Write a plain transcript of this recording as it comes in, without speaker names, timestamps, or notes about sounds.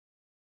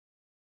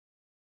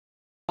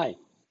Hi,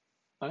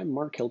 I'm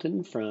Mark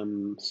Hilton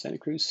from Santa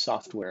Cruz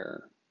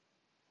Software.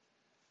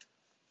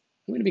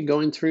 I'm going to be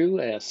going through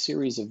a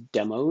series of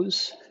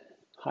demos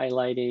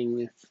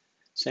highlighting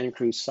Santa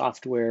Cruz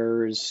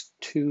Software's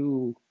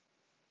two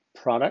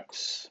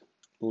products,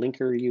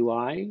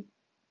 LinkrUI.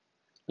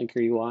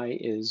 LinkrUI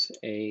is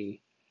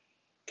a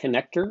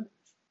connector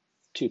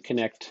to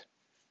connect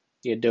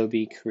the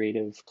Adobe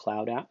Creative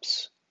Cloud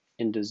apps,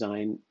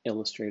 InDesign,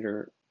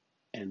 Illustrator,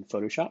 and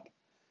Photoshop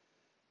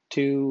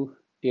to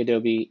the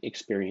Adobe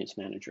Experience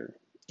Manager,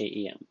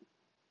 AEM.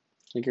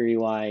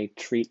 LinkrUI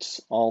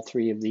treats all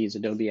three of these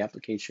Adobe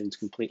applications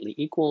completely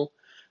equal.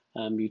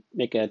 You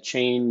make a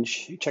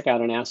change, you check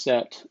out an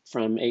asset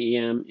from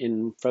AEM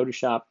in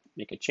Photoshop,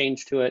 make a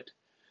change to it,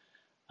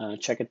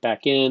 check it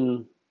back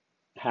in,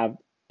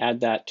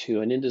 add that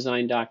to an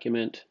InDesign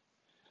document,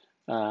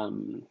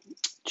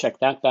 check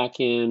that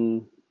back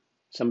in.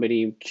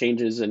 Somebody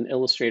changes an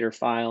Illustrator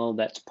file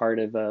that's part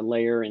of a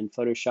layer in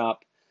Photoshop.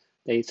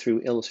 They,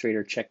 through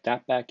Illustrator, check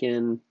that back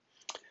in.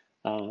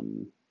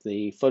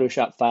 The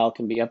Photoshop file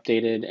can be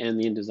updated and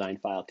the InDesign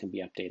file can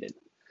be updated.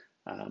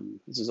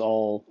 This is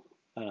all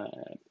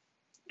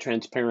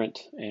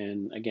transparent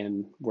and,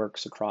 again,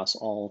 works across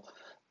all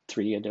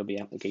three Adobe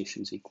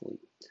applications equally.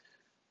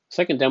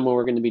 Second demo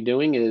we're going to be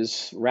doing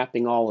is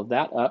wrapping all of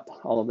that up,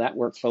 all of that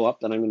workflow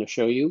up that I'm going to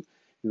show you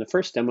in the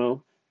first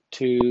demo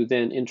to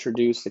then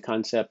introduce the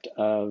concept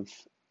of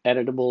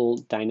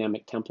editable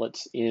dynamic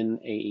templates in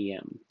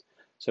AEM.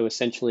 So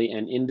essentially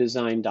an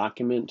InDesign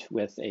document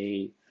with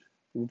a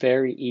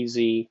very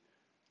easy,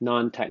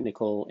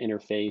 non-technical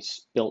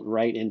interface built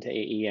right into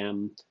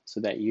AEM so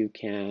that you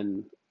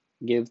can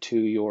give to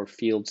your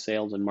field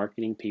sales and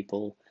marketing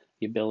people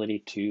the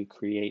ability to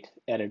create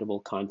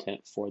editable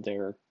content for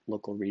their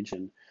local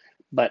region,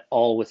 but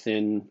all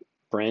within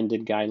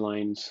branded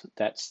guidelines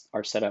that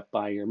are set up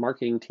by your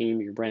marketing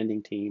team, your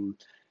branding team,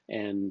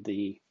 and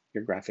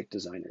your graphic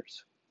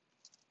designers.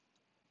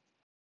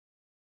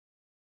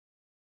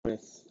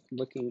 With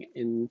looking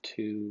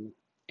into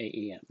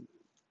AEM.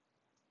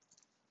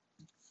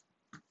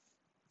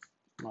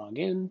 Log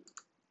in,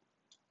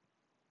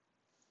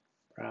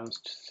 browse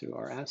through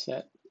our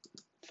asset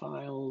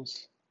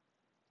files.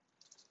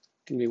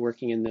 Going to be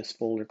working in this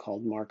folder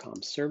called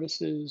Marcom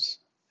Services,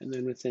 and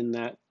then within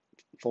that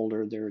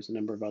folder there's a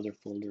number of other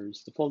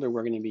folders. The folder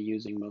we're going to be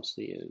using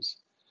mostly is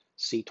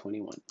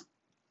C21.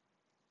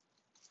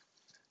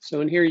 So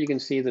in here you can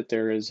see that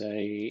there is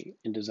a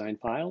InDesign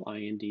file,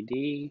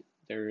 INDD,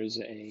 there is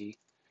a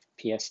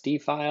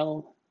PSD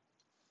file,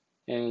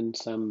 and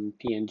some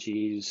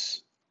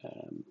PNGs.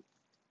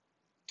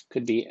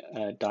 Could be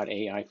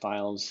 .ai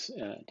files,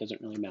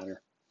 doesn't really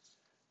matter.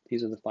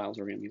 These are the files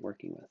we're going to be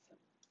working with.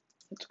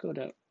 Let's go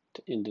to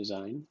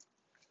InDesign.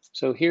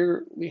 So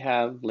here we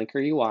have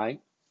LinkrUI.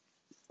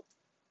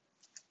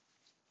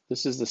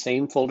 This is the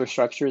same folder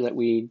structure that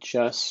we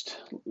just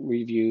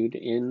reviewed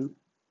in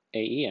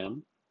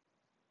AEM.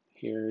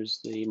 Here's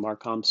the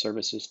Marcom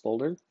Services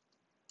folder.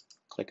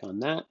 Click on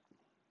that.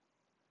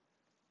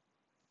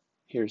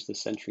 Here's the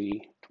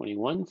Century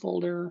 21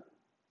 folder.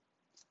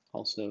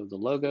 Also the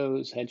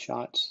logos,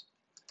 headshots.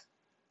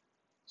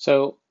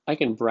 So I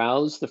can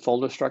browse the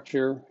folder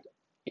structure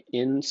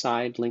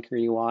inside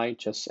LinkrUI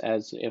just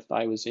as if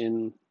I was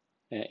in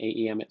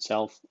AEM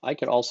itself. I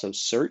could also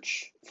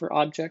search for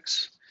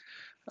objects,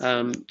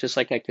 just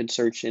like I could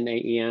search in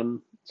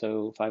AEM.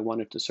 So if I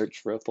wanted to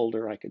search for a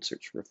folder, I could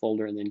search for a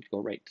folder and then go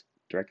right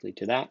directly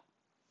to that.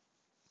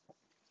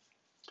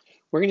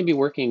 We're going to be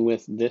working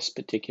with this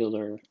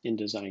particular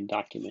InDesign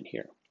document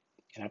here.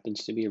 It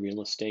happens to be a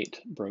real estate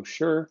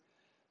brochure,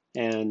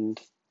 and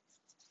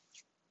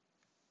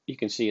you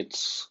can see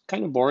it's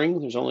kind of boring.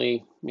 There's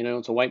only,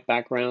 it's a white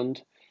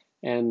background.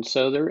 And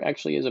so there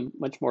actually is a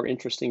much more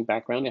interesting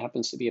background. It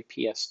happens to be a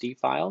PSD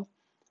file,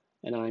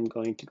 and I'm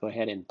going to go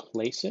ahead and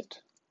place it.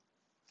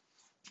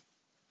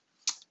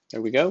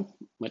 There we go,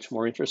 much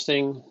more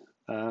interesting.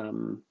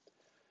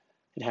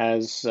 It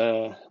has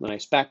a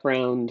nice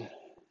background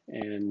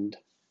and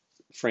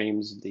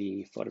frames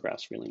the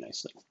photographs really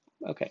nicely.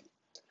 Okay,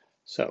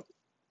 so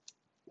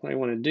what I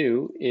want to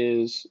do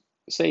is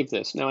save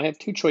this. Now I have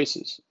two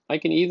choices. I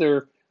can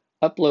either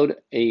upload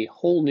a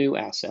whole new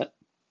asset,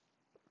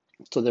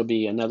 so there'll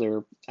be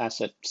another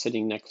asset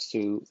sitting next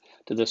to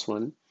this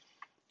one,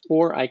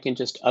 or I can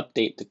just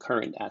update the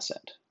current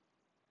asset,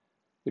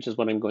 which is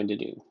what I'm going to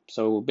do.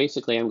 So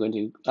basically I'm going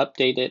to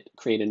update it,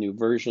 create a new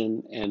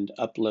version, and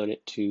upload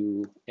it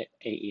to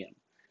AEM.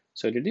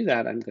 So to do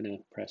that, I'm going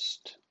to press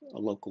a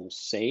local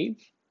save.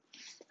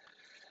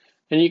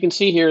 And you can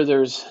see here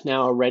there's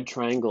now a red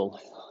triangle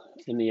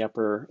in the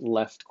upper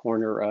left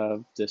corner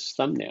of this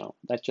thumbnail.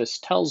 That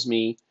just tells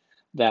me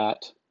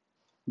that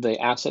the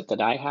asset that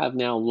I have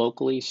now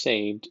locally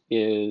saved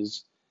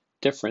is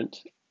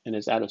different and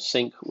is out of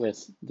sync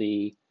with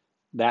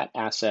that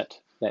asset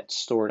that's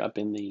stored up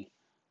in the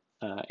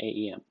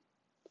AEM.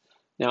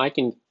 Now I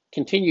can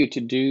continue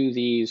to do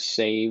these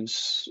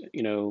saves.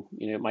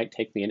 It might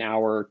take me an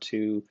hour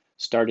to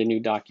start a new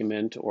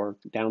document or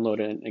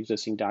download an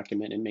existing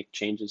document and make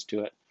changes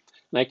to it.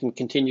 and I can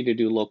continue to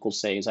do local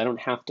saves. I don't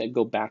have to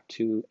go back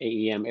to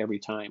AEM every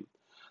time.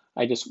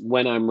 I just,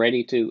 when I'm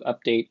ready to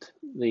update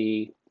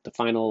the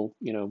final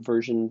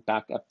version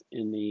back up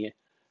in the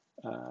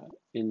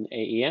in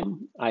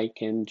AEM, I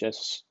can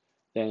just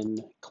then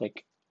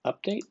click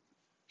update,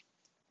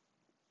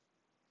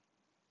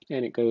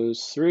 and it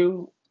goes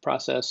through the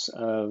process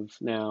of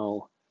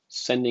now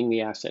sending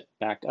the asset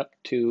back up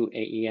to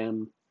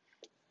AEM,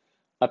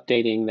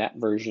 updating that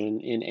version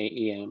in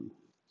AEM,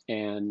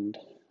 and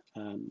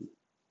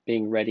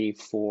being ready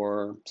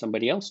for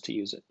somebody else to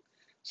use it.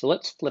 So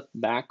let's flip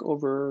back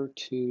over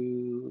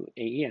to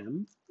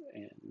AEM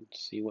and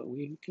see what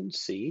we can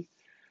see.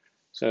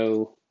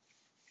 So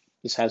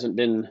this hasn't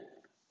been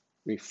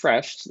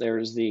refreshed.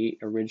 There's the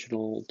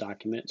original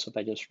document. So if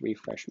I just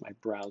refresh my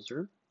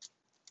browser,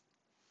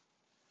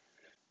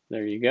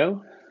 there you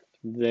go.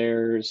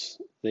 There's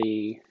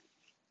the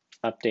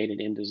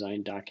updated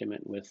InDesign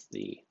document with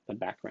the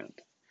background.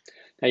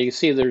 Now you can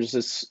see there's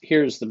this,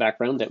 here's the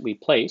background that we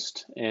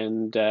placed,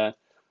 and the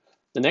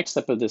next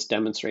step of this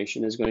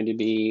demonstration is going to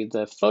be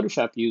the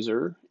Photoshop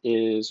user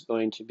is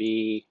going to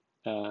be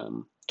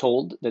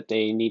told that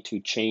they need to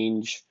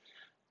change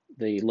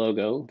the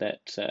logo, that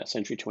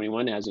Century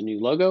 21 has a new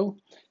logo,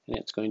 and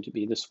it's going to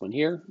be this one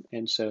here.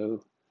 And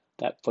so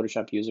that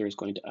Photoshop user is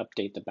going to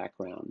update the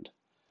background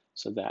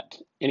so that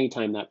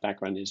anytime that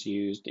background is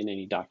used in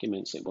any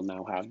documents, it will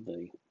now have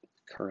the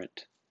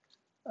current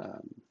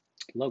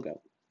logo.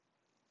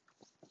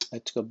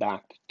 Let's go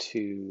back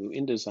to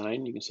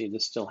InDesign. You can see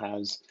this still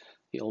has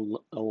the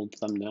old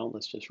thumbnail.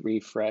 Let's just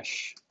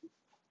refresh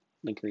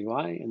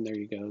LinkrUI, and there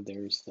you go.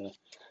 There's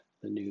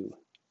the new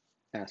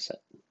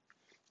asset.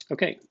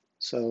 Okay,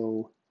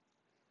 so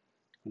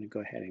I'm going to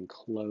go ahead and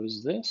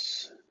close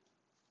this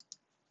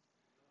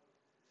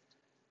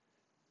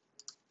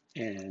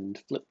and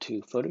flip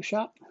to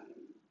Photoshop.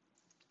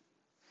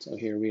 So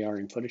here we are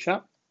in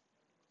Photoshop.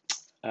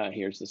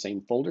 Here's the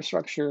same folder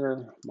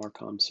structure,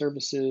 Marcom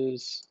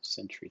Services,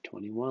 Century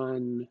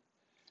 21,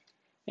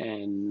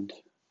 and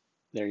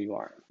there you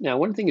are. Now,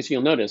 one of the things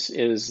you'll notice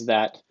is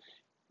that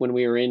when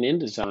we were in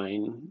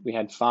InDesign, we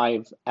had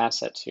 5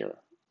 assets here.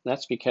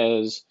 That's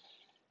because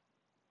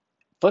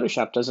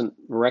Photoshop doesn't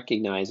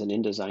recognize an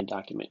InDesign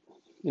document.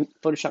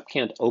 Photoshop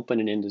can't open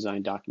an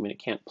InDesign document.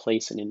 It can't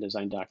place an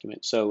InDesign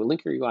document. So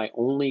LinkrUI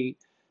only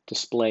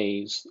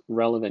displays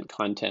relevant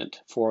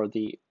content for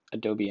the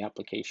Adobe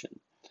application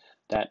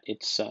that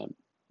it's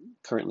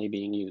currently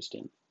being used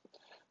in.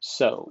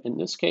 So in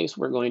this case,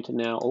 we're going to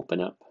now open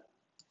up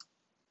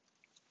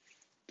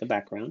the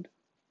background.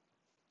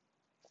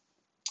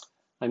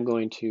 I'm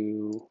going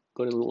to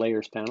go to the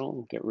Layers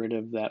panel, get rid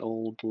of that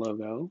old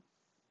logo.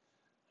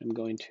 I'm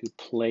going to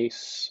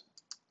place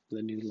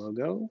the new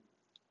logo.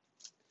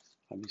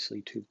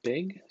 Obviously too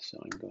big, so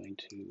I'm going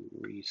to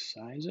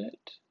resize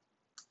it,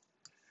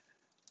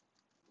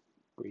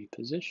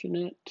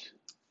 reposition it,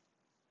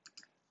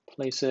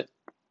 place it.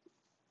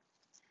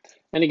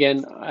 And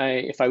again,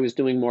 if I was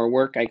doing more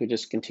work, I could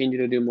just continue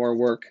to do more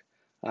work.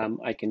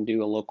 I can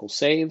do a local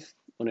save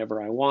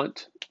whenever I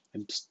want.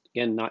 I'm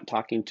again not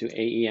talking to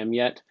AEM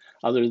yet,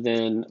 other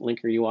than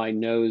LinkrUI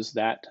knows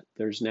that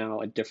there's now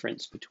a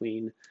difference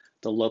between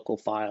the local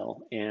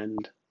file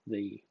and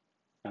the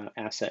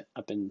asset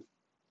up in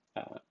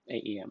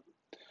AEM.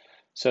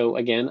 So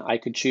again, I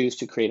could choose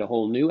to create a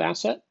whole new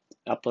asset,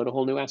 upload a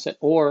whole new asset,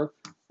 or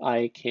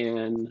I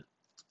can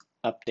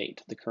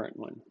update the current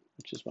one,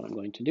 which is what I'm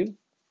going to do.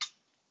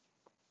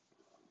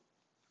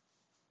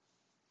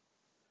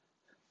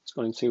 It's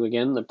going through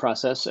again the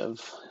process of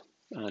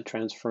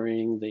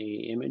transferring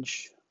the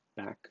image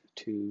back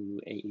to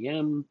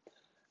AEM.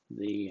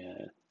 The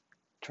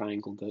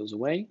triangle goes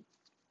away.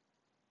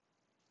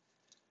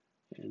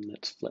 And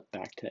let's flip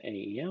back to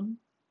AEM.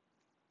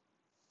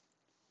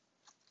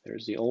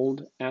 There's the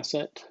old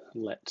asset.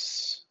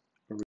 Let's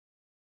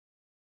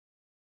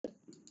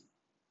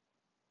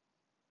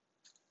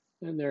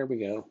and there we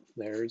go.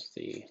 There's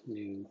the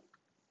new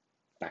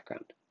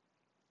background.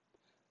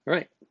 All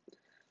right,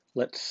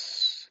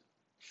 let's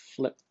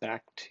flip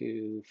back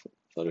to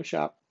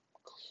Photoshop.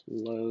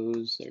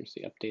 Close. There's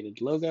the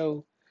updated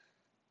logo.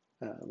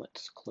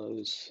 Let's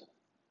close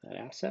that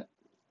asset.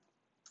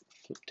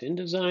 Flip to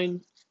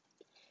InDesign.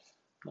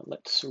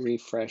 Let's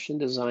refresh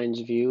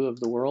InDesign's view of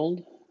the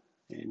world,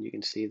 and you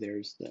can see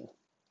there's the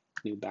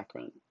new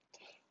background.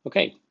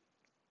 Okay,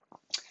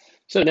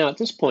 so now at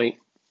this point,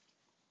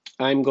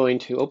 I'm going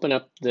to open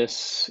up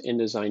this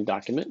InDesign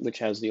document, which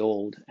has the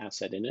old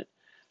asset in it.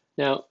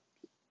 Now,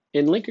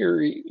 in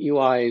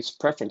LinkrUI's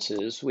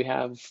preferences, we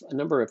have a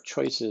number of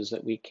choices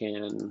that we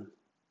can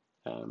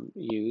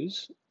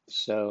use.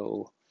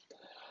 So,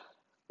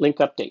 link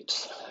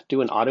updates,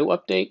 do an auto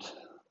update,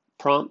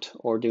 prompt,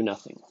 or do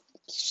nothing.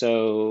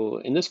 So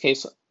in this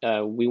case,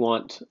 we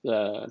want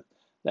that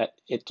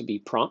it to be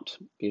prompt.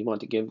 We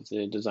want to give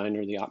the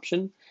designer the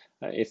option.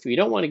 If we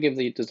don't want to give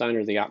the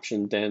designer the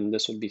option, then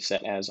this would be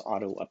set as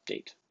auto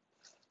update.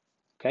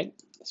 Okay,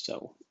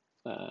 so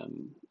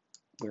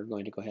we're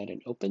going to go ahead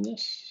and open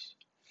this.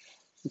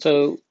 And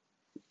so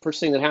first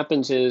thing that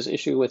happens is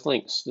issue with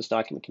links. This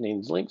document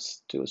contains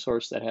links to a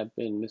source that have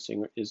been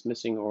missing, is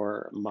missing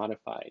or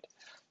modified.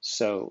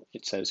 So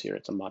it says here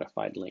it's a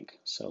modified link.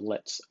 So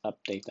let's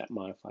update that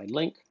modified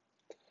link.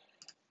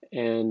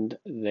 And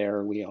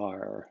there we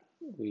are.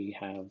 We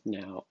have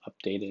now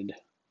updated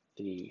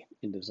the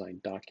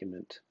InDesign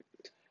document.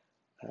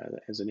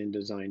 As an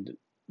InDesign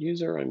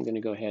user, I'm going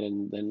to go ahead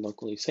and then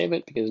locally save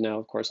it, because now,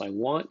 of course, I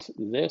want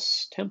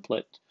this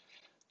template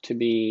to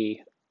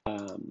be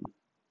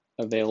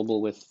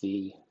available with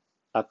the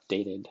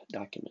updated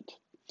document.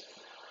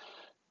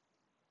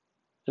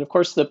 And of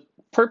course, the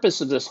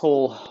purpose of this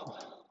whole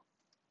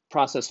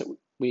process that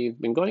we've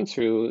been going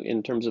through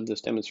in terms of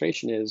this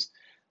demonstration is,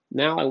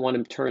 now I want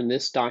to turn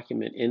this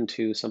document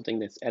into something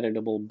that's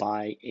editable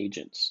by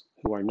agents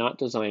who are not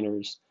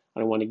designers.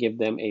 I want to give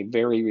them a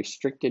very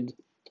restricted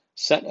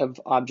set of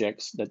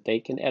objects that they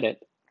can edit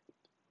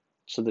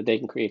so that they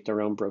can create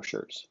their own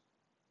brochures.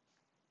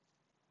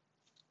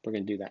 We're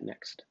going to do that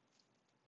next.